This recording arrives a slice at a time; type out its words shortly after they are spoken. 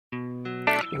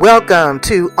Welcome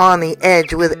to On the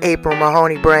Edge with April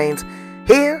Mahoney Brains.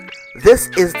 Here, this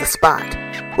is the spot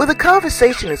where the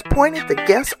conversation is pointed, the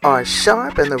guests are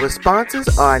sharp, and the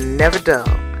responses are never dull.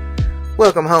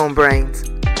 Welcome home, Brains.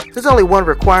 There's only one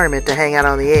requirement to hang out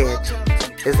on the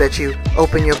edge, is that you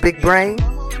open your big brain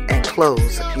and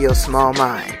close your small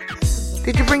mind.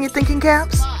 Did you bring your thinking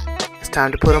caps? It's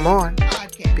time to put them on,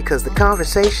 because the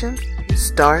conversation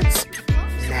starts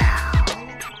now.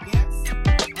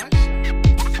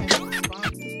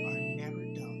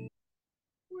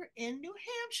 We're in New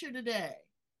Hampshire today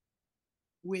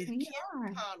with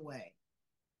Kim Conway.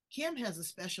 Kim has a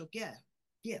special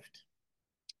gift,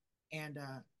 and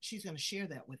she's going to share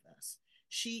that with us.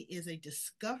 She is a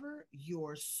Discover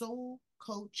Your Soul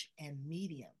coach and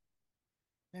medium.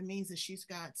 That means that she's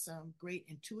got some great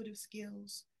intuitive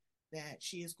skills that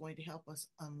she is going to help us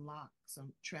unlock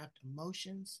some trapped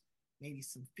emotions, maybe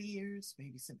some fears,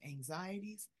 maybe some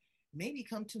anxieties, maybe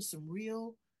come to some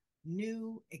real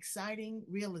new, exciting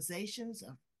realizations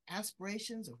of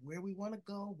aspirations of where we want to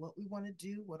go, what we want to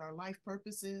do, what our life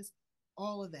purpose is,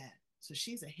 all of that. So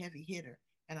she's a heavy hitter,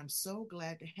 and I'm so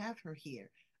glad to have her here.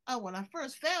 When I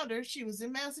first found her, she was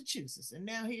in Massachusetts, and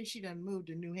now here she done moved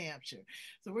to New Hampshire.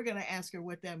 So we're going to ask her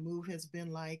what that move has been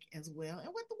like as well, and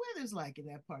what the weather's like in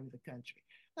that part of the country.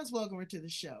 Let's welcome her to the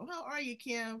show. How are you,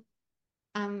 Kim?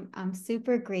 I'm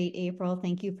super great, April.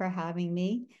 Thank you for having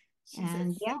me. She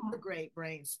said super great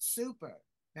brains. Super.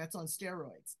 That's on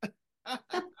steroids.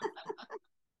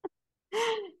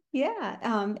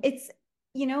 It's,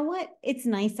 you know what? It's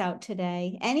nice out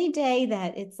today. Any day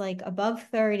that it's like above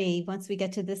 30, once we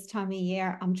get to this time of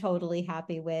year, I'm totally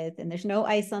happy with. And there's no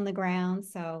ice on the ground,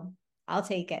 so I'll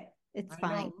take it. It's I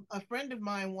fine. know a friend of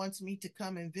mine wants me to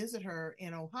come and visit her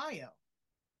in Ohio,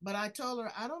 but I told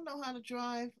her I don't know how to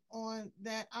drive on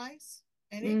that ice,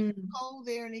 and it gets cold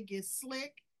there and it gets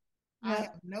slick. I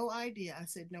have no idea. I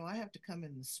said, no, I have to come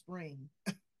in the spring.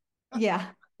 Yeah.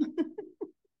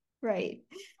 Right.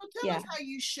 So tell us how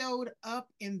you showed up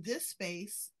in this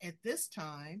space at this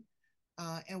time,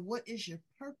 and what is your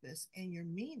purpose and your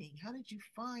meaning? How did you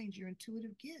find your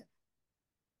intuitive gift?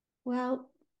 Well,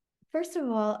 first of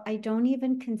all, I don't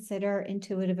even consider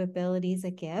intuitive abilities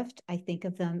a gift. I think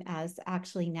of them as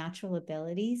actually natural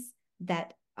abilities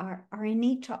that are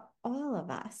innate to all of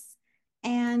us.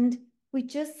 And we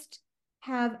just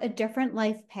have a different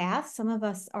life path. Some of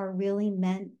us are really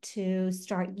meant to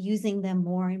start using them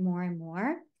more and more and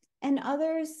more. And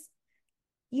others,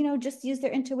 just use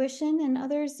their intuition, and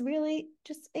others really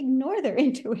just ignore their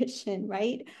intuition,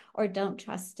 right? Or don't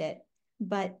trust it.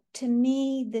 But to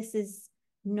me, this is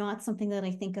not something that I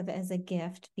think of as a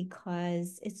gift,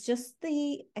 because it's just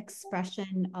the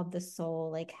expression of the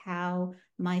soul, like how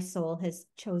my soul has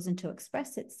chosen to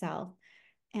express itself.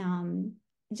 Um,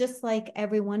 just like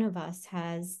every one of us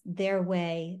has their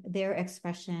way, their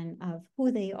expression of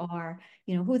who they are,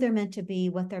 who they're meant to be,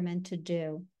 what they're meant to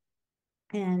do.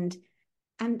 And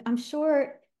I'm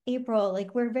sure, April,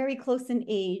 like we're very close in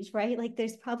age, right? Like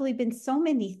there's probably been so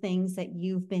many things that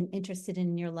you've been interested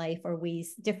in your life, or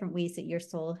different ways that your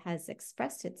soul has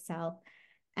expressed itself.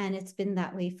 And it's been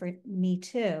that way for me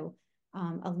too.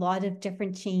 A lot of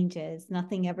different changes.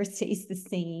 Nothing ever stays the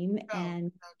same. No,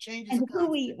 change is a And who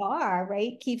constant. we are,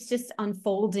 right, keeps just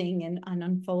unfolding and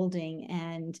unfolding.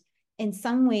 And in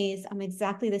some ways, I'm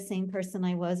exactly the same person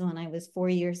I was when I was 4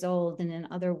 years old. And in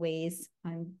other ways,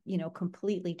 I'm,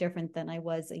 completely different than I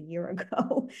was a year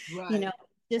ago. Right.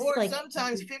 Just Or like,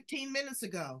 sometimes 15 minutes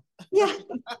ago. yeah,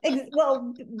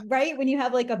 well, right. When you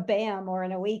have like a bam or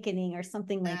an awakening or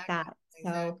something like Exactly. that.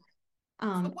 Exactly. So, So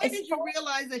when as did far you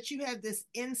realize that you had this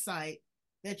insight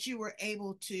that you were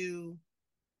able to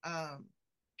um,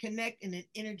 connect in an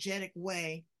energetic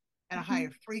way at a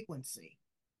higher frequency?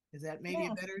 Is that maybe a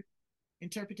yeah, better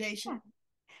interpretation? yeah.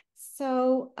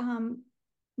 So,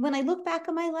 when I look back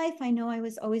on my life, I know I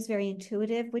was always very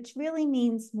intuitive, which really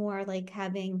means more like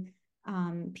having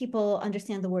people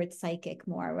understand the word psychic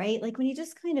more, right? Like when you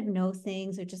just kind of know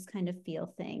things or just kind of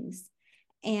feel things.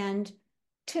 And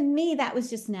to me, that was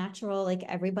just natural. Like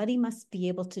everybody must be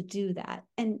able to do that.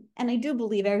 And I do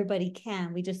believe everybody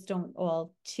can. We just don't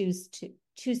all choose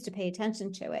to pay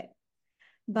attention to it.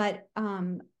 But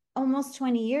almost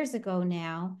 20 years ago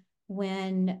now,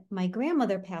 when my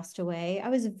grandmother passed away, I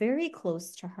was very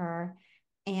close to her.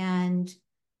 And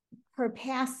her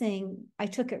passing, I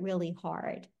took it really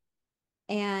hard.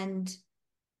 And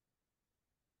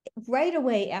right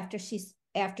away after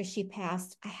she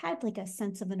passed, I had like a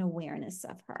sense of an awareness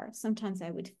of her. Sometimes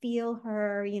I would feel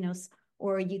her,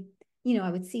 or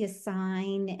I would see a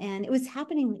sign, and it was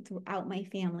happening throughout my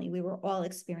family. We were all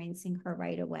experiencing her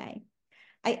right away.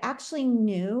 I actually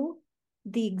knew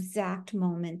the exact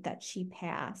moment that she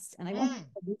passed. And I won't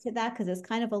go into that because it's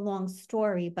kind of a long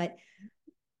story, but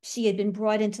she had been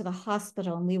brought into the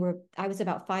hospital and I was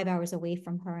about 5 hours away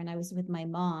from her and I was with my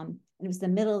mom. And it was the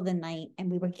middle of the night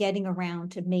and we were getting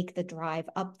around to make the drive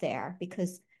up there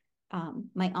because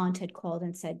my aunt had called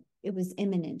and said it was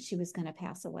imminent. She was going to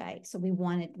pass away. So we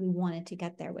wanted to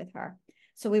get there with her.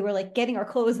 So we were like getting our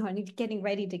clothes on and getting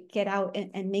ready to get out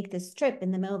and make this trip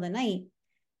in the middle of the night.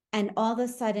 And all of a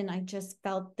sudden I just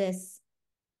felt this,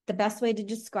 the best way to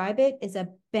describe it is a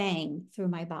bang through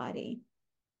my body.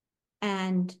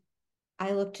 And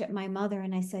I looked at my mother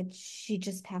and I said, she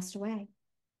just passed away.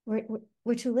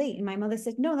 We're too late. And my mother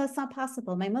said, no, that's not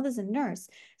possible. My mother's a nurse.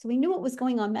 So we knew what was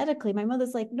going on medically. My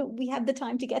mother's like, no, we have the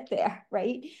time to get there.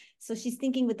 Right. So she's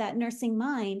thinking with that nursing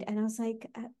mind. And I was like,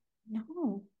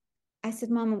 no. I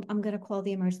said, Mom, I'm going to call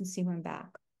the emergency room back.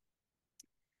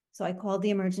 So I called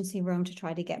the emergency room to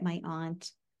try to get my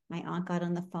aunt. My aunt got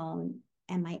on the phone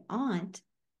and my aunt,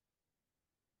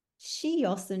 she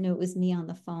also knew it was me on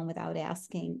the phone without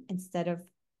asking instead of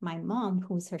my mom,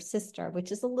 who's her sister,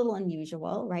 which is a little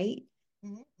unusual, right?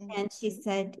 Mm-hmm. And she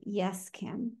said, yes,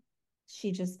 Kim,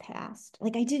 she just passed.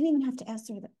 Like I didn't even have to ask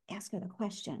her the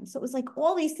question. So it was like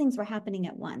all these things were happening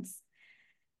at once.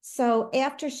 So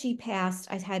after she passed,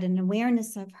 I had an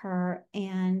awareness of her.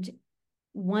 And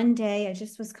one day I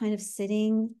just was kind of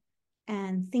sitting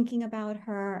and thinking about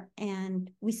her. And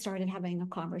we started having a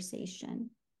conversation.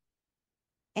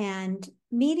 And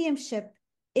mediumship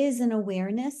is an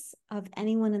awareness of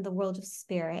anyone in the world of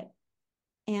spirit.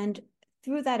 And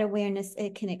through that awareness,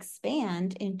 it can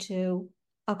expand into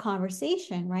a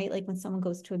conversation, right? Like when someone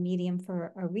goes to a medium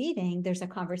for a reading, there's a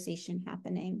conversation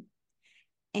happening.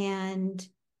 And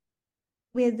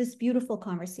we had this beautiful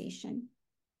conversation.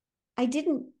 I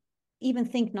didn't even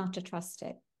think not to trust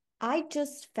it. I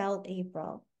just felt,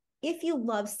 April, if you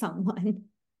love someone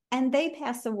and they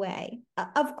pass away,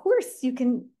 of course you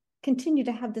can continue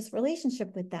to have this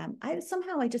relationship with them. I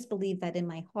just believe that in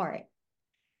my heart.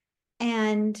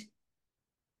 And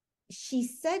she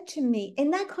said to me,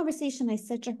 in that conversation, I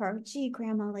said to her, gee,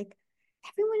 Grandma, like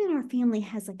everyone in our family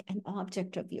has like an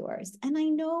object of yours. And I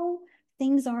know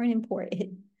things aren't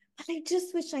important, but I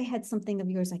just wish I had something of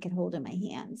yours I could hold in my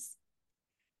hands.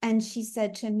 And she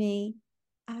said to me,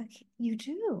 you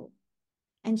do.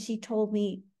 And she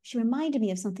reminded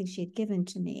me of something she had given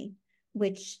to me,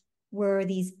 which were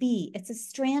these beads. It's a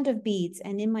strand of beads.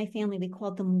 And in my family, we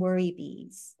called them worry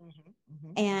beads. Mm-hmm,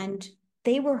 mm-hmm. And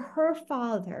they were her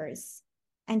father's.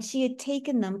 And she had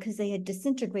taken them because they had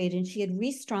disintegrated and she had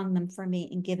restrung them for me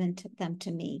and given them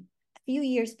to me a few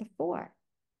years before.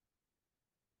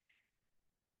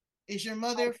 Was your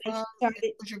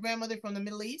grandmother from the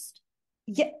Middle East?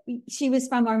 Yeah, she was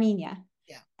from Armenia.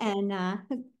 Yeah. And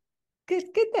good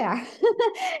there.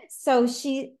 So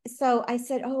I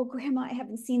said, oh, Grandma, I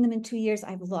haven't seen them in 2 years.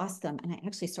 I've lost them. And I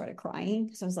actually started crying.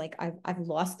 So I was like, I've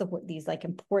lost these like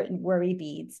important worry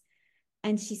beads.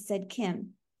 And she said,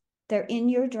 Kim, they're in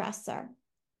your dresser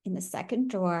in the second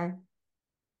drawer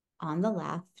on the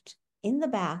left, in the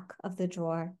back of the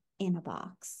drawer in a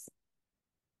box.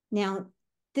 Now,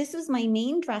 this was my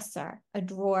main dresser, a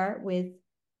drawer with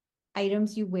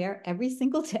items you wear every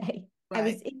single day. Right. I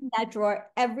was in that drawer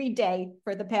every day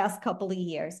for the past couple of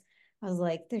years. I was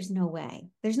like, there's no way.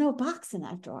 There's no box in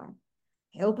that drawer.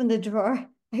 I open the drawer,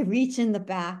 I reach in the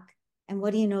back, and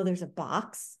what do you know? There's a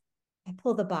box. I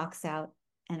pull the box out,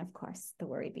 and of course, the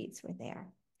worry beads were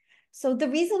there. So the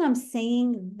reason I'm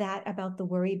saying that about the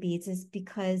worry beads is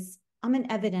because I'm an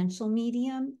evidential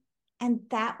medium, and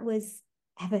that was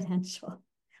evidential.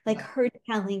 Like her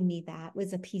telling me that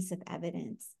was a piece of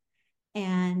evidence.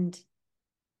 And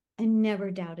I never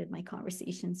doubted my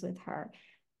conversations with her.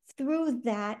 Through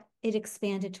that, it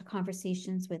expanded to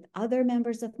conversations with other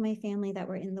members of my family that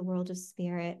were in the world of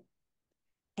spirit.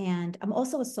 And I'm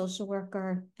also a social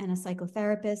worker and a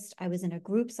psychotherapist. I was in a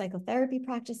group psychotherapy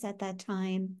practice at that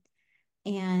time.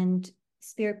 And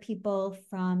spirit people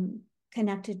from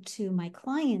connected to my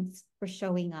clients were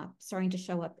starting to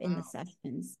show up in the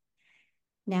sessions.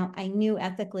 Now, I knew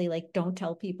ethically, like, don't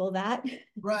tell people that.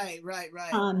 Right.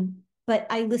 But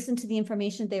I listened to the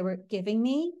information they were giving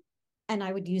me, and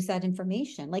I would use that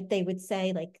information. Like they would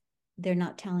say, like, they're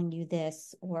not telling you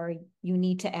this, or you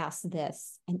need to ask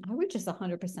this. And I would just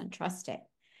 100% trust it.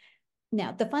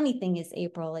 Now, the funny thing is,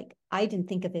 April, like, I didn't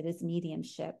think of it as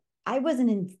mediumship. I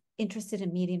wasn't interested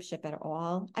in mediumship at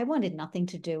all. I wanted nothing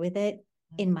to do with it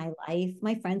in my life.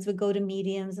 My friends would go to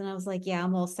mediums and I was like, yeah,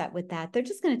 I'm all set with that. They're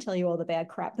just going to tell you all the bad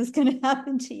crap that's going to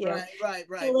happen to you. Right.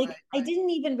 So like, I didn't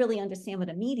even really understand what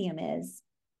a medium is.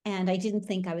 And I didn't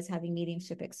think I was having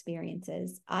mediumship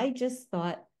experiences. I just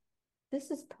thought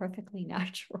this is perfectly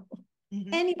natural.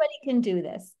 Mm-hmm. Anybody can do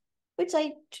this, which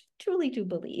I truly do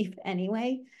believe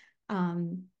anyway. Now,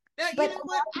 you But know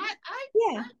what?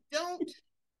 yeah, I don't,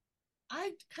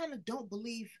 I kind of don't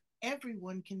believe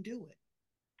everyone can do it.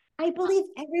 I believe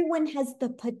everyone has the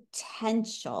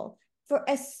potential for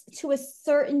us to a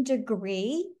certain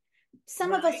degree.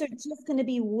 Some of us Right, are just going to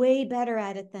be way better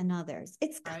at it than others.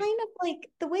 It's right, kind of like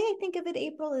the way I think of it,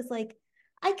 April, is like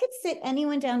I could sit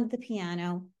anyone down at the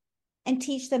piano and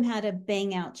teach them how to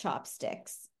bang out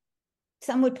chopsticks.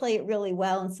 Some would play it really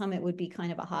well and some it would be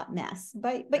kind of a hot mess.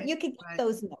 But right, you could get right,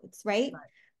 those notes, right? right.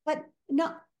 But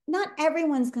not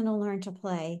everyone's going to learn to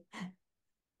play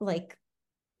like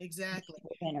Exactly.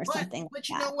 Beethoven or But something like but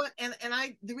you know that. what? And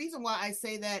I the reason why I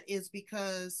say that is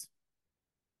because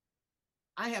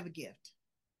I have a gift.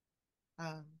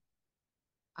 Um,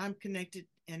 I'm connected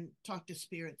and talk to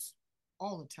spirits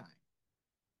all the time.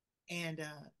 And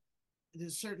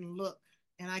there's a certain look,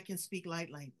 and I can speak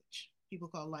light language. People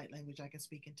call light language, I can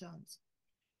speak in tongues.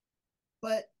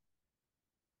 But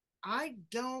I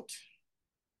don't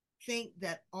think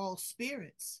that all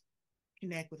spirits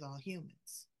connect with all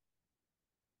humans.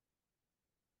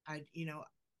 I, you know,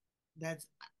 that's,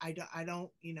 I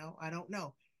don't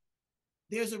know.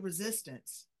 There's a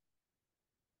resistance.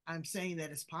 I'm saying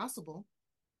that it's possible.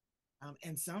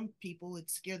 And some people, it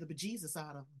scare the bejesus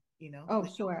out of them. Oh, They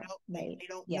don't sure. know. Right. They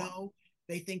don't Yeah. know.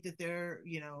 They think that they're,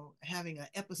 having an Mhm.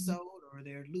 episode, or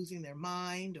they're losing their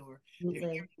mind, or they're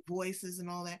Absolutely. hearing voices and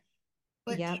all that.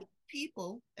 But Yep. even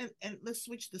people, and let's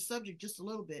switch the subject just a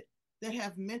little bit, that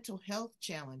have mental health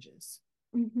challenges,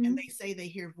 and Mm-hmm. they say they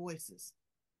hear voices.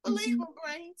 Believe Mm-hmm. them,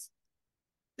 brains.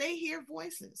 They hear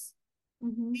voices.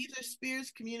 Mm-hmm. These are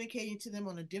spirits communicating to them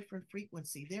on a different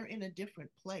frequency. They're in a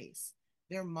different place.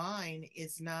 Their mind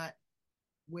is not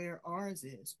where ours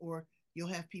is. Or you'll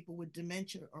have people with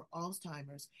dementia or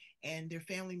Alzheimer's, and their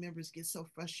family members get so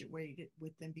frustrated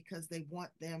with them because they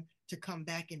want them to come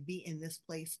back and be in this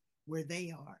place where they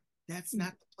are. That's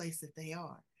not the place that they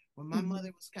are. When my Mm-hmm.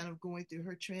 mother was kind of going through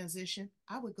her transition,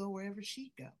 I would go wherever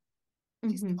she'd go.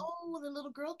 She'd say, Mm-hmm. "Oh, well, the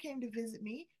little girl came to visit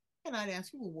me." And I'd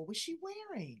ask her, "Well, what was she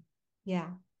wearing?"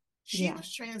 Yeah. She Yeah.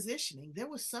 was transitioning. There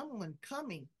was someone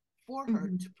coming for her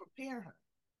Mm-hmm. to prepare her.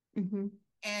 Mm-hmm.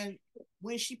 And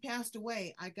when she passed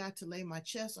away, I got to lay my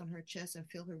chest on her chest and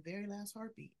feel her very last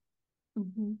heartbeat.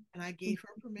 Mm-hmm. And I gave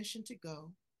her permission to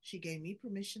go. She gave me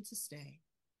permission to stay.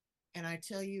 And I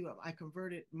tell you, I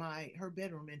converted my her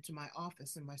bedroom into my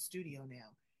office and my studio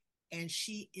now. And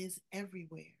she is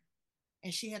everywhere.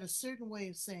 And she had a certain way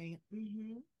of saying,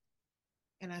 mm-hmm.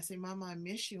 And I say, "Mama, I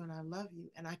miss you and I love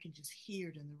you." And I can just hear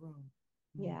it in the room.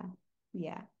 Mm. Yeah.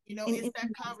 Yeah. It's And that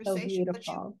it's so conversation,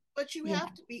 beautiful. but you Yeah.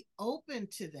 have to be open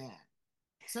to that.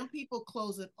 Some people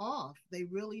close it off. They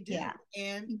really do. Yeah.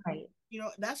 And Right.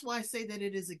 that's why I say that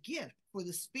it is a gift for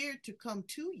the spirit to come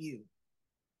to you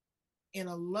in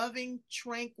a loving,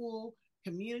 tranquil,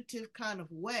 communicative kind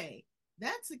of way.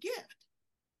 That's a gift.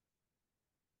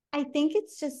 I think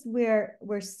it's just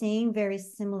we're saying very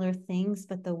similar things,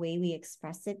 but the way we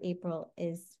express it, April,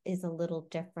 is a little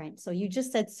different. So you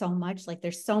just said so much, like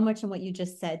there's so much in what you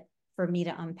just said for me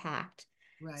to unpack.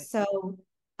 Right. So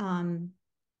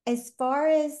as far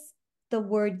as the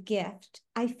word gift,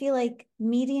 I feel like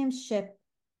mediumship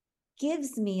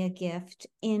gives me a gift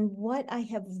in what I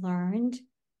have learned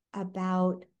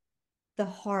about the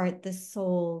heart, the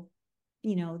soul,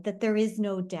 that there is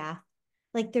no death.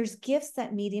 Like there's gifts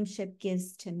that mediumship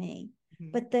gives to me,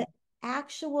 Mm-hmm. but the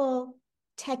actual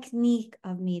technique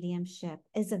of mediumship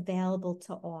is available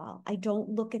to all. I don't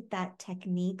look at that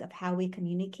technique of how we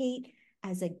communicate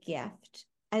as a gift.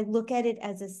 I look at it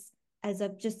as a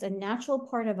just a natural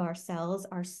part of ourselves,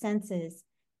 our senses,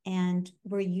 and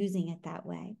we're using it that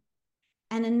way.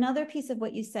 And another piece of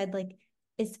what you said, like,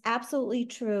 is absolutely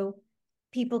true.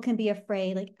 People can be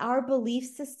afraid. Like, our belief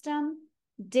system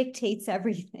dictates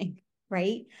everything,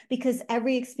 right? Because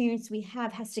every experience we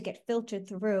have has to get filtered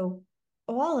through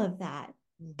all of that.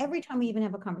 Mm-hmm. Every time we even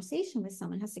have a conversation with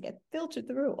someone has to get filtered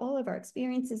through all of our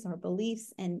experiences, our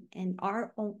beliefs, and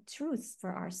our own truths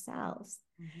for ourselves.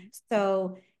 Mm-hmm.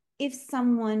 So if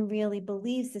someone really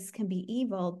believes this can be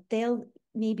evil, they'll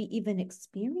maybe even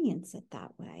experience it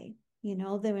that way.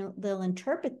 They'll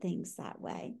interpret things that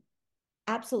way.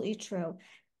 Absolutely true.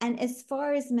 And as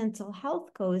far as mental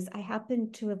health goes, I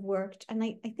happen to have worked, and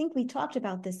I think we talked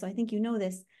about this, so I think you know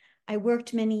this. I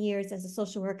worked many years as a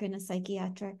social worker in a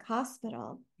psychiatric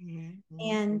hospital. Mm-hmm.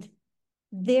 Mm-hmm. And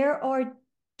there are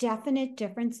definite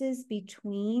differences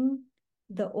between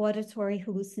the auditory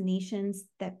hallucinations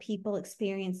that people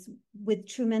experience with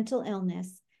true mental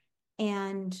illness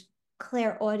and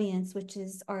clairaudience, which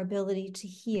is our ability to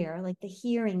hear, like the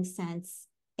hearing sense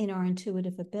in our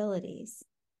intuitive abilities.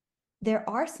 There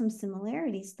are some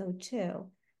similarities though, too.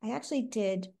 I actually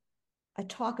did a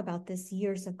talk about this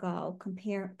years ago,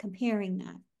 comparing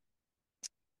that.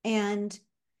 And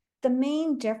the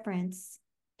main difference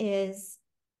is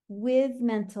with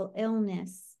mental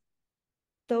illness,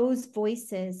 those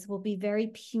voices will be very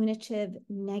punitive,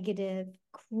 negative,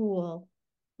 cruel,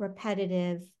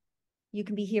 repetitive. You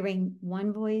can be hearing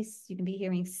one voice, you can be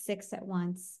hearing 6 at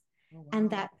once, Oh, wow. and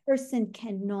that person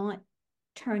cannot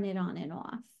turn it on and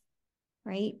off,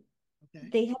 right? Okay.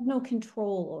 They have no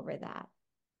control over that.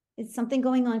 It's something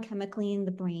going on chemically in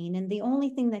the brain, and the only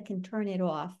thing that can turn it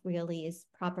off really is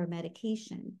proper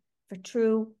medication for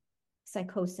true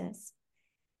psychosis.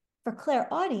 For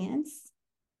clairaudience,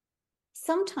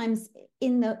 sometimes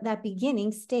in that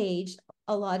beginning stage,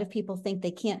 a lot of people think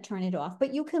they can't turn it off,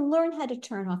 but you can learn how to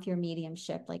turn off your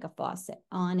mediumship like a faucet,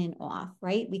 on and off,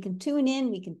 right? We can tune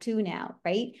in, we can tune out,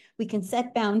 right? We can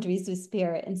set boundaries with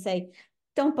spirit and say,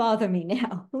 don't bother me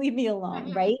now, leave me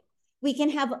alone, right? We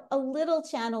can have a little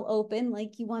channel open,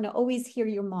 like you want to always hear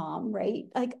your mom, right?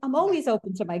 Like I'm always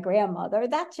open to my grandmother.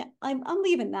 I'm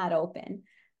leaving that open.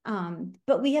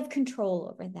 But we have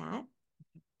control over that.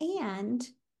 And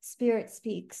spirit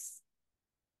speaks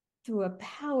through a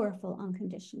powerful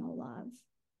unconditional love.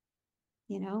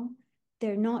 You know,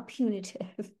 they're not punitive.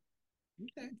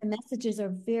 Okay. The messages are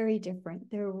very different.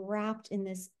 They're wrapped in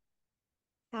this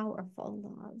powerful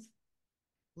love.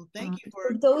 Well, thank you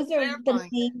for those are the clarifying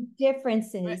main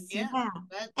differences. that. Yeah.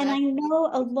 And I know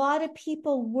a lot of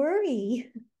people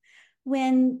worry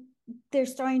when they're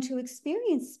starting to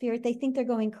experience spirit. They think they're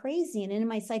going crazy. And in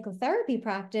my psychotherapy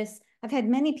practice, I've had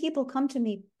many people come to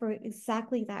me for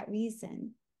exactly that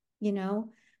reason, you know,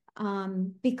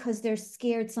 because they're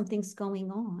scared something's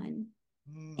going on.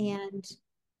 And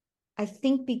I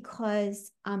think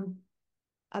because I'm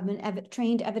an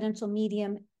trained evidential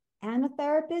medium and a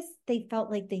therapist, they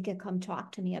felt like they could come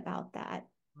talk to me about that,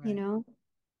 you know.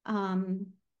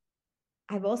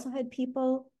 I've also had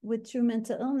people with true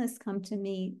mental illness come to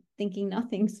me thinking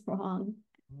nothing's wrong,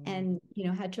 and you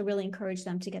know, had to really encourage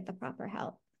them to get the proper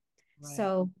help.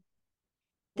 So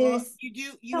there's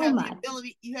you so have much. the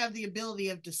ability, you have the ability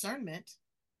of discernment.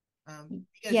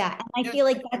 Yeah, and I feel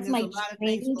like that's my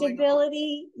trained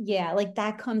ability. Yeah, like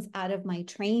that comes out of my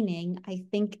training. I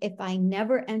think if I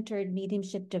never entered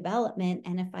mediumship development,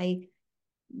 and if I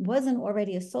wasn't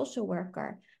already a social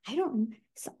worker,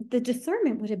 the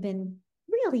discernment would have been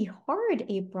really hard,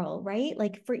 April, right?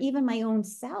 Like for even my own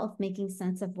self, making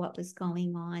sense of what was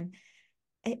going on.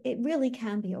 It really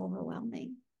can be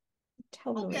overwhelming.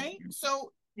 Totally. Okay,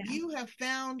 so you have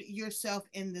found yourself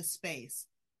in this space.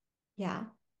 Yeah.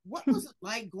 What was it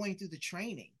like going through the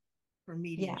training for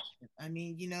mediumship? I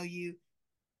mean, you know,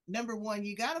 number one,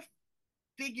 you got to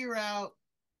figure out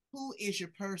who is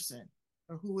your person,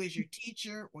 or who is your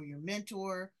teacher or your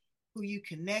mentor, who you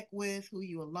connect with, who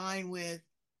you align with.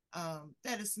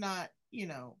 That is not, you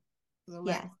know, for the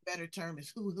lack of a better term,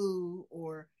 is hoo-hoo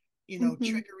or, you know,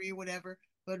 trickery or whatever,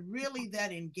 but really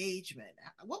that engagement.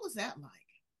 What was that like?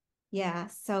 Yeah.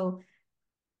 So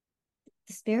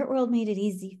the spirit world made it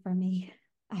easy for me,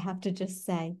 I have to just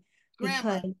say.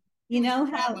 Grandma. Because you know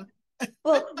how,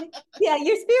 well, yeah,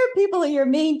 your spirit people are your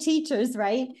main teachers,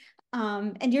 right?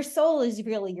 And your soul is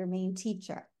really your main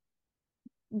teacher.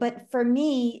 But for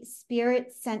me,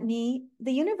 spirit sent me,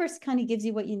 the universe kind of gives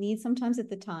you what you need sometimes at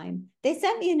the time. They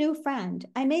sent me a new friend.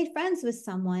 I made friends with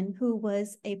someone who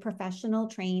was a professional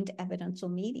trained evidential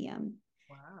medium.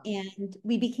 Wow. And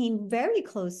we became very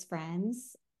close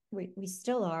friends. We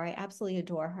still are. I absolutely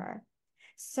adore her.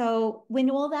 So when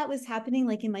all that was happening,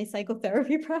 like in my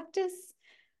psychotherapy practice,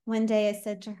 one day I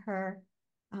said to her,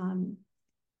 can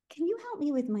you help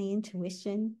me with my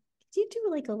intuition? Could you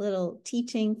do like a little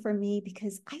teaching for me?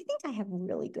 Because I think I have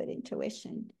really good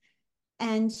intuition.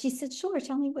 And she said, sure,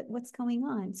 tell me what's going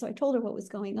on. So I told her what was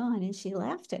going on, and she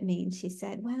laughed at me and she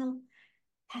said, well,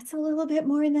 that's a little bit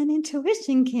more than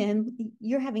intuition, Kim.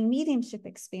 You're having mediumship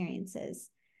experiences.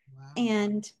 Wow.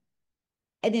 And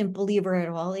I didn't believe her at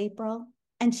all, April.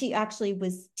 And she actually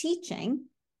was teaching.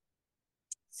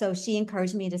 So she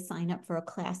encouraged me to sign up for a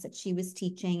class that she was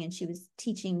teaching, and she was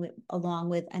teaching along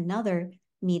with another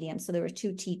medium. So there were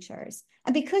 2 teachers.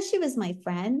 And because she was my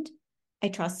friend, I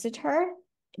trusted her.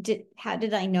 How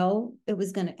did I know it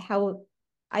was going to,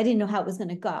 I didn't know how it was going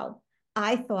to go.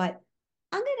 I thought,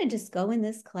 I'm going to just go in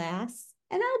this class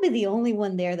and I'll be the only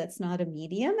one there that's not a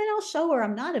medium, and I'll show her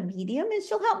I'm not a medium and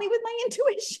she'll help me with my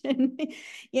intuition,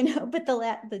 you know, but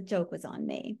the joke was on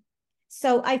me.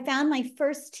 So I found my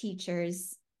first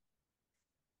teachers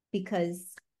because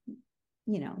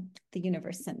the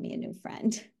universe sent me a new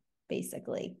friend,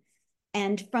 basically.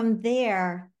 And from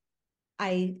there,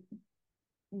 I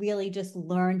really just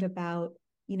learned about,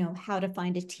 how to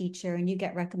find a teacher, and you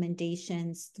get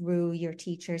recommendations through your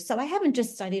teachers. So I haven't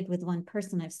just studied with one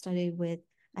person, I've studied with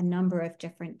a number of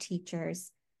different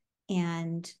teachers.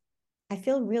 And I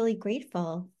feel really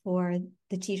grateful for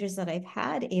the teachers that I've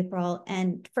had, April.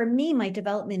 And for me, my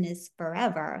development is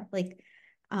forever. Like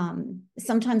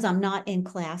sometimes I'm not in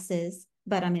classes,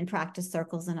 but I'm in practice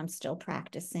circles and I'm still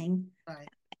practicing. Right.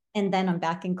 And then I'm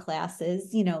back in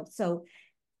classes, so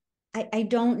I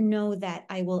don't know that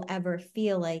I will ever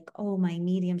feel like, oh, my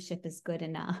mediumship is good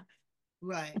enough.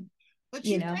 Right. But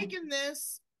you you've know, taken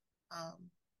um,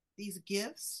 these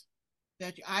gifts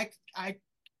that I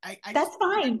just that's call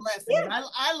them fine. blessings. Yeah,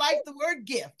 I like the word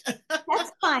gift.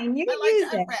 that's fine. You I can like to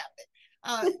use it.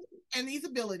 unwrap it. And these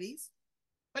abilities.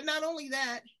 But not only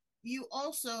that, you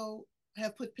also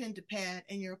have put pen to pad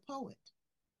and you're a poet.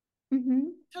 Mm-hmm.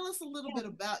 Tell us a little bit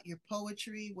about your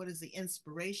poetry. What is the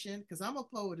inspiration? Because I'm a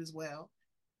poet as well.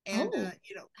 And Oh,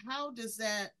 how does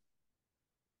that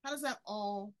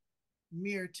all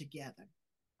mirror together?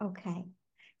 okay.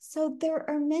 So there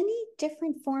are many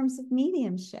different forms of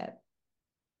mediumship.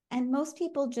 And most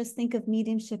people just think of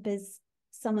mediumship as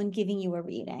someone giving you a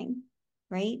reading,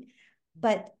 right?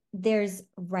 But there's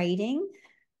writing,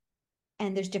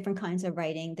 and there's different kinds of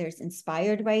writing. There's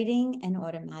inspired writing and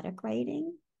automatic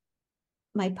writing.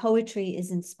 My poetry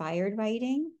is inspired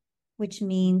writing, which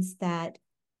means that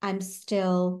I'm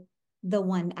still the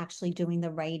one actually doing the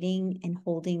writing and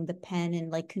holding the pen and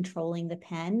like controlling the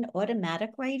pen.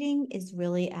 Automatic writing is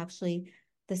really actually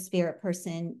the spirit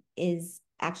person is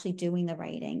actually doing the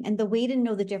writing. And the way to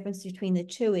know the difference between the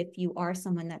two, if you are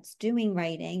someone that's doing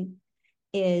writing,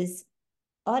 is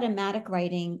automatic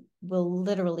writing will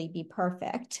literally be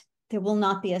perfect. There will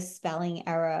not be a spelling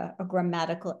error, a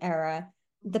grammatical error.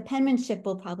 The penmanship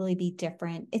will probably be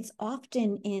different. It's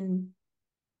often in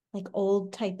like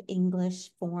old type English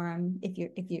form if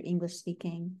you're English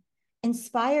speaking.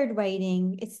 Inspired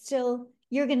writing, it's still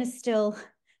you're going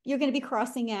to be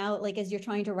crossing out like as you're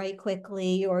trying to write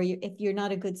quickly, or if you're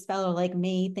not a good speller like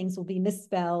me, things will be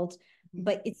misspelled, Mm-hmm.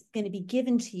 but it's going to be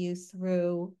given to you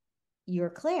through your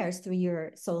clairs, through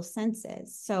your soul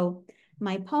senses. So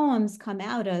my poems come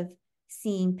out of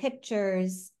seeing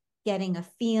pictures, getting a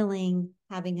feeling,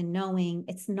 having a knowing.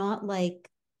 It's not like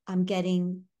I'm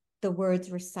getting the words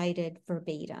recited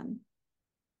verbatim,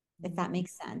 if that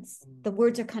makes sense. The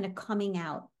words are kind of coming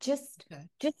out Okay.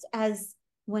 just as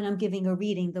when I'm giving a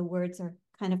reading, the words are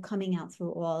kind of coming out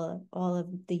through all of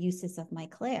the uses of my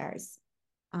clairs.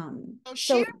 So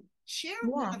So share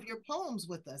one yeah. of your poems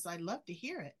with us. I'd love to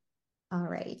hear it. All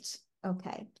right.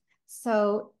 Okay.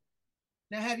 So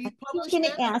Now, have you I'm published going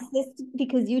that? to ask this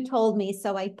because you told me.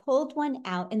 So I pulled one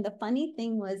out. And the funny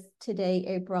thing was today,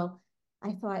 April,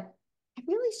 I thought I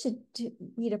really should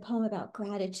read a poem about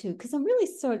gratitude because I'm really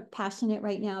sort of passionate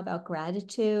right now about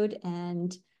gratitude.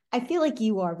 And I feel like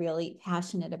you are really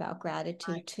passionate about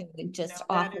gratitude too, and just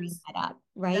offering that up,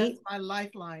 That's right? my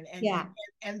lifeline. Yeah.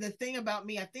 And the thing about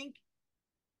me, I think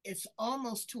it's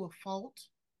almost to a fault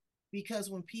because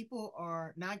when people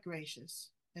are not gracious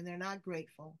and they're not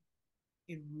grateful,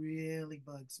 it really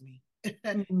bugs me.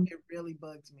 Mhm. It really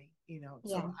bugs me,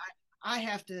 So Yeah. I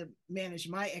have to manage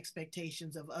my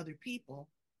expectations of other people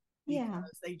Yeah.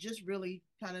 because they just really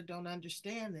kind of don't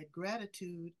understand that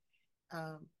gratitude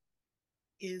um,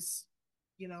 is,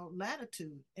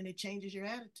 latitude, and it changes your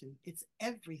attitude. It's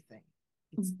everything.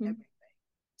 It's Mhm. everything.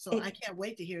 So I It, can't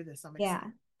wait to hear this. I'm yeah.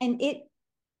 excited. And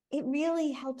it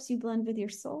really helps you blend with your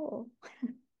soul.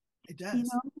 It does.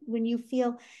 When you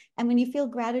feel, and when you feel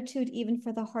gratitude even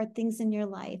for the hard things in your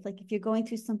life, like if you're going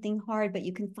through something hard but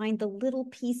you can find the little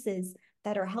pieces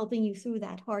that are helping you through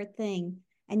that hard thing,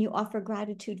 and you offer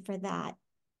gratitude for that,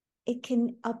 it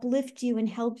can uplift you and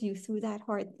help you through that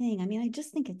hard thing. I mean, I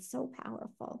just think it's so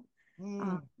powerful. um,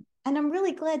 Mm. and I'm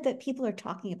really glad that people are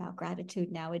talking about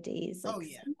gratitude nowadays. Oh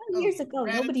Like yeah. Oh years yeah. ago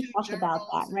nobody Gratitude talked about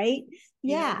that, journals, and right?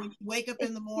 Yeah, when you wake up in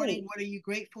it's the morning, great. what are you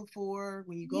grateful for?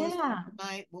 When you go to sleep Yeah. at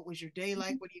night, what was your day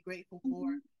like? What are you grateful for?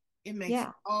 Mm-hmm. It makes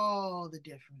Yeah. all the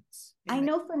difference. It I makes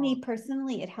know for all. me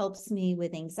personally, it helps me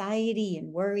with anxiety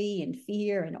and worry and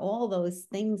fear and all those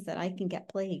things that I can get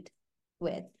plagued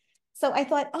with. So I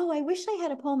thought, oh, I wish I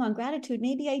had a poem on gratitude.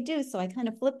 Maybe I do. So I kind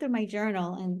of flipped through my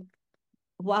journal and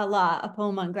voila, a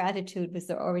poem on gratitude was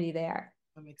already there.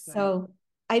 I'm excited. So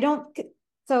I don't,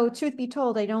 so truth be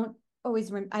told, I don't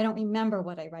remember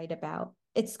what I write about.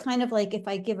 It's kind of like if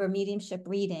I give a mediumship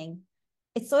reading,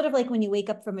 it's sort of like when you wake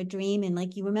up from a dream and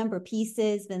like you remember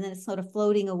pieces and then it's sort of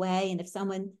floating away. And if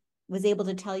someone was able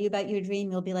to tell you about your dream,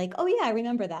 you'll be like, oh yeah, I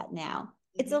remember that now.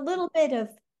 It's a Mm-hmm. little bit of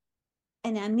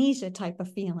an amnesia type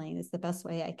of feeling is the best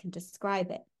way I can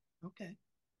describe it. Okay.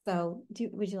 So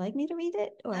would you like me to read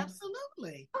it or?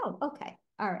 Absolutely. Oh, okay.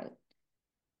 All right.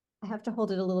 I have to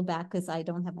hold it a little back because I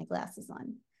don't have my glasses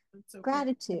on. It's okay.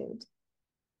 Gratitude.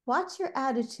 Watch your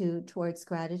attitude towards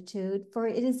gratitude, for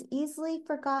it is easily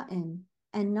forgotten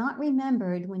and not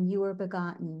remembered when you were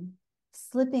begotten.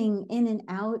 Slipping in and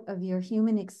out of your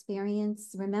human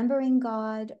experience, remembering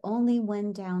God only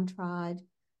when downtrod.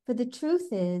 For the truth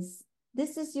is,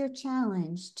 this is your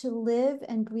challenge to live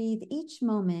and breathe each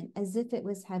moment as if it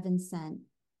was heaven sent.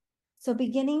 So,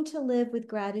 beginning to live with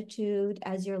gratitude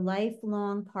as your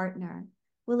lifelong partner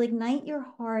will ignite your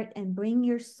heart and bring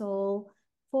your soul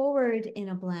forward in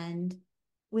a blend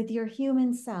with your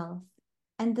human self.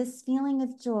 And this feeling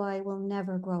of joy will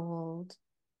never grow old.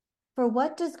 For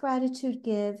what does gratitude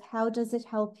give? How does it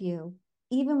help you,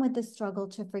 even with the struggle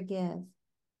to forgive?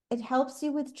 It helps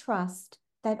you with trust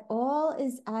that all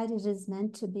is as it is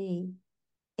meant to be.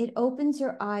 It opens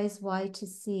your eyes wide to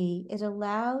see. It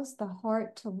allows the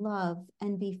heart to love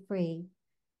and be free.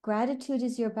 Gratitude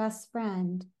is your best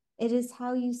friend. It is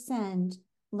how you send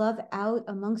love out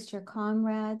amongst your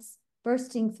comrades,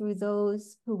 bursting through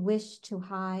those who wish to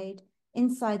hide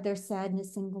inside their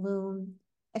sadness and gloom.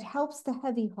 It helps the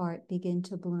heavy heart begin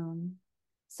to bloom.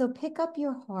 So pick up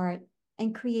your heart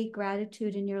and create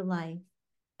gratitude in your life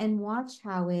and watch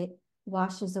how it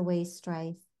washes away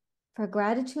strife. For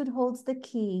gratitude holds the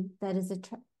key that is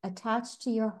attached to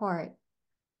your heart,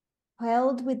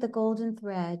 held with the golden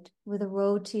thread, with a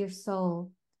road to your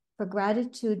soul. For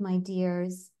gratitude, my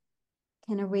dears,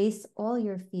 can erase all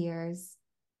your fears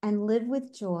and live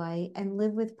with joy and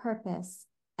live with purpose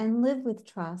and live with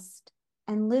trust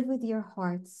and live with your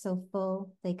hearts so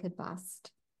full they could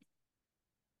bust.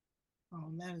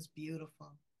 Oh, that is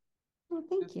beautiful. Oh,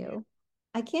 thank That's beautiful. you.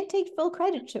 I can't take full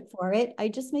credit for it. I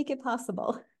just make it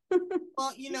possible.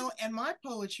 Well, and my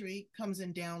poetry comes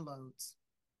in downloads.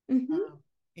 Mm-hmm. Um,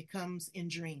 it comes in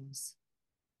dreams.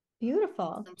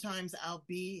 Beautiful. Sometimes I'll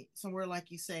be somewhere,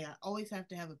 like you say, I always have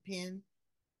to have a pen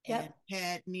and Yep.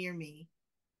 pad near me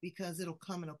because it'll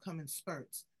come in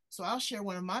spurts. So I'll share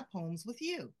one of my poems with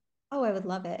you. Oh, I would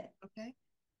love it. Okay.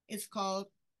 It's called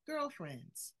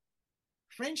Girlfriends.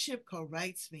 Friendship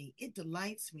co-writes me. It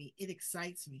delights me. It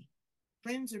excites me.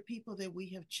 Friends are people that we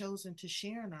have chosen to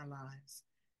share in our lives.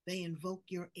 They invoke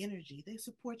your energy. They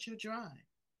support your drive.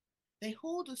 They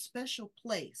hold a special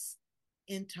place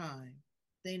in time.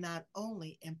 They not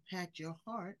only impact your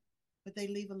heart, but they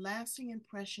leave a lasting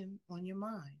impression on your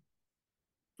mind.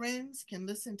 Friends can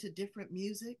listen to different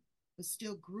music, but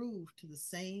still groove to the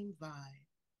same vibe.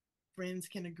 Friends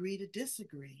can agree to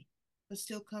disagree, but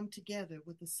still come together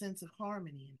with a sense of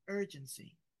harmony and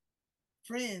urgency.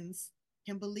 Friends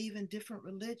can believe in different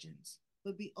religions,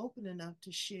 but be open enough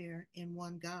to share in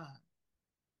one God.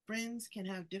 Friends can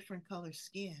have different color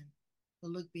skin, but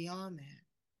look beyond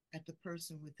that at the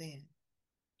person within.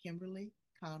 Kimberly,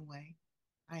 Conway,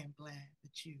 I am glad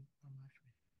that you are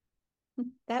my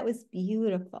That was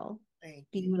beautiful. friend. Thank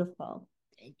you. Beautiful.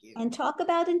 Thank you. And talk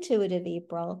about intuitive,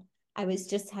 April. I was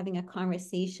just having a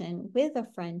conversation with a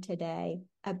friend today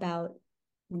about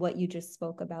what you just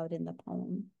spoke about in the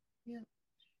poem. Yeah.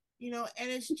 And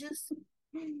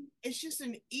it's just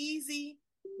an easy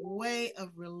way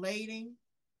of relating,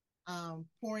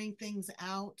 pouring things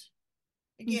out.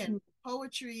 Again, Mm-hmm.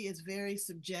 poetry is very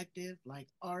subjective, like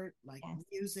art, like Yes.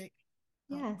 music.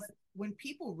 Yes. But when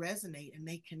people resonate and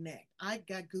they connect, I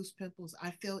got goose pimples.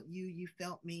 I felt you, you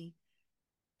felt me.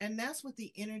 And that's what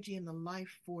the energy and the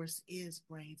life force is,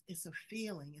 brains. It's a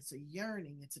feeling, it's a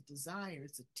yearning, it's a desire,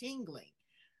 it's a tingling,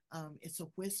 it's a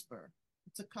whisper,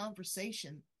 it's a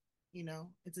conversation,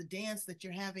 it's a dance that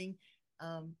you're having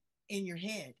um, in your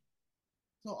head.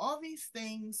 So all these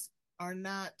things are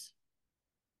not,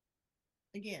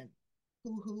 again,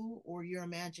 hoo or your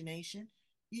imagination.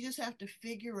 You just have to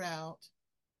figure out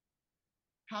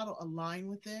how to align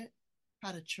with it,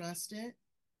 how to trust it,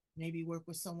 maybe work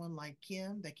with someone like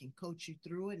Kim that can coach you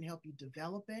through it and help you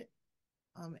develop it.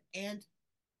 And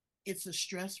it's a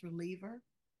stress reliever.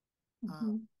 Um,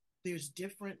 Mm-hmm. there's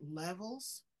different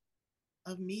levels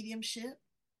of mediumship.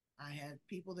 I had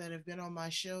people that have been on my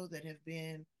show that have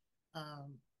been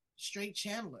um, straight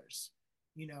channelers.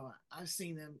 I've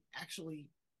seen them actually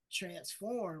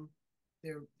transform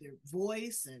their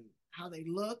voice and how they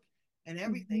look and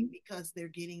everything Mm-hmm. because they're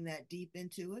getting that deep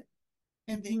into it.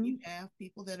 And then you Mm-hmm. have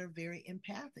people that are very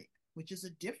empathic, which is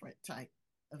a different type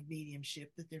of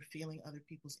mediumship that they're feeling other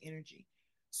people's energy.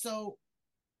 So,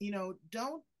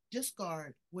 don't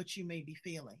discard what you may be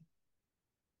feeling.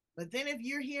 But then if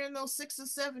you're hearing those 6 or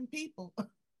 7 people,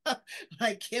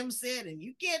 like Kim said, and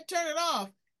you can't turn it off,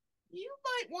 you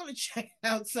might want to check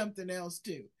out something else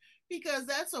too, because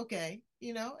that's okay,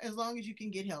 as long as you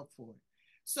can get help for it.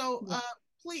 So Yeah.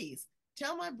 please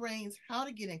tell my brains how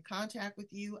to get in contact with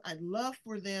you. I'd love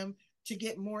for them to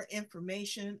get more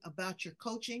information about your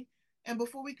coaching. And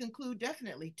before we conclude,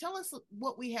 definitely tell us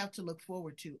what we have to look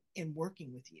forward to in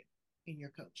working with you in your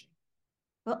coaching.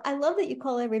 Well, I love that you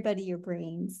call everybody your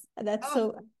brains. That's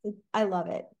Oh, so, I love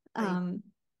it. thank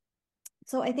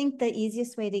So I think the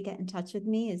easiest way to get in touch with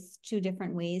me is two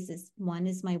different ways. Is one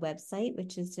is my website,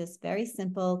 which is just very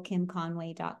simple,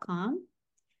 kimconway.com.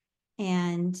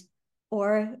 And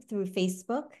or through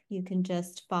Facebook, you can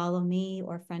just follow me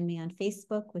or friend me on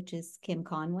Facebook, which is Kim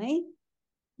Conway,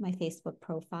 my Facebook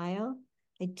profile.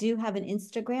 I do have an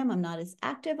Instagram. I'm not as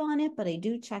active on it, but I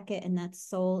do check it, and that's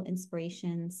Soul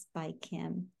Inspirations by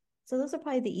Kim. So those are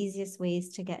probably the easiest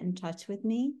ways to get in touch with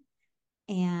me.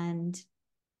 And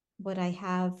what I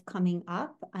have coming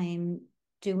up, I'm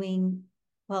doing,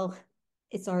 well,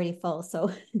 it's already full, so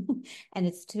and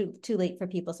it's too late for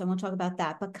people, so I won't talk about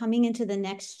that. But coming into the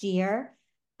next year,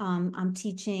 I'm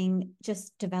teaching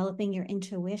just developing your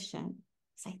intuition.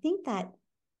 So I think that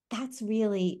that's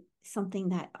really something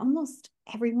that almost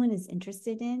everyone is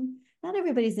interested in. Not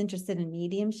everybody's interested in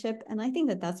mediumship, and I think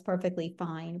that that's perfectly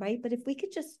fine, right? But if we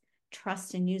could just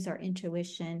trust and use our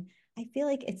intuition, I feel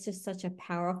like it's just such a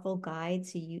powerful guide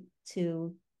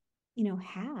to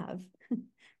have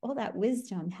all that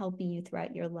wisdom helping you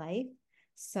throughout your life.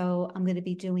 So I'm going to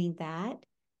be doing that.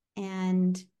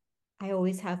 And I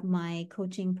always have my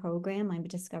coaching program, I'm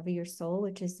Discover Your Soul,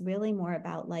 which is really more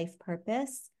about life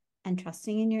purpose and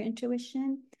trusting in your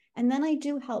intuition. And then I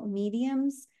do help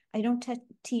mediums. I don't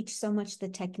teach so much the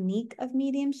technique of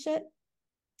mediumship.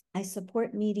 I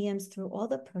support mediums through all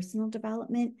the personal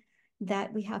development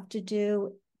that we have to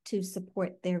do to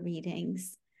support their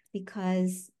readings,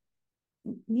 because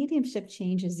mediumship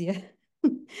changes you.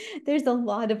 There's a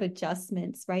lot of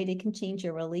adjustments, right? It can change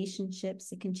your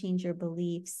relationships, it can change your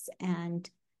beliefs, and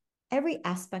every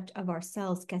aspect of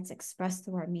ourselves gets expressed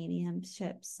through our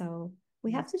mediumship. So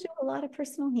we you. have to do a lot of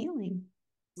personal healing.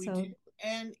 We do. So,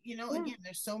 And, yeah. again,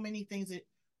 there's so many things that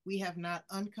we have not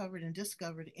uncovered and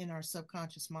discovered in our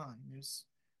subconscious mind. There's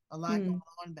a lot going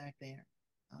Hmm. on back there.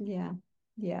 Um, Yeah.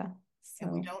 Yeah.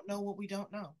 and we So don't know what we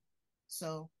don't know.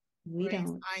 So, we Brains,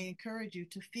 don't. I encourage you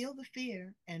to feel the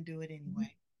fear and do it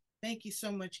anyway. Thank you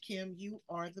so much, Kim. You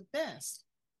are the best.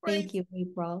 Thank Brains, you,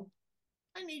 April.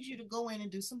 I need you to go in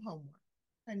and do some homework.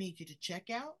 I need you to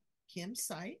check out Kim's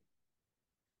site.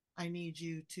 I need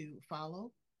you to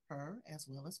follow her as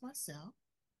well as myself.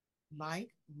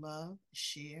 Like, love,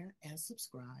 share, and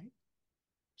subscribe.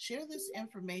 Share this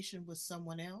information with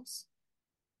someone else.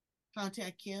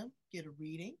 Contact Kim, get a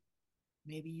reading.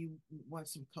 Maybe you want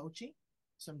some coaching,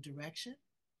 some direction.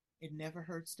 It never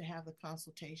hurts to have the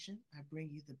consultation. I bring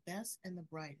you the best and the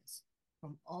brightest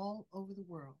from all over the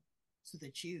world so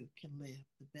that you can live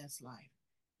the best life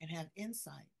and have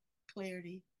insight,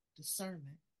 clarity,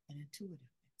 discernment, and intuitiveness.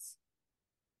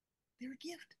 They're a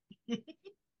gift.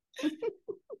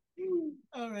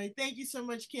 All right. Thank you so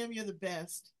much, Kim. You're the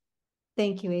best.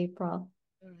 Thank you, April.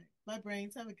 All right. My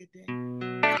brains, have a good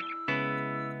day.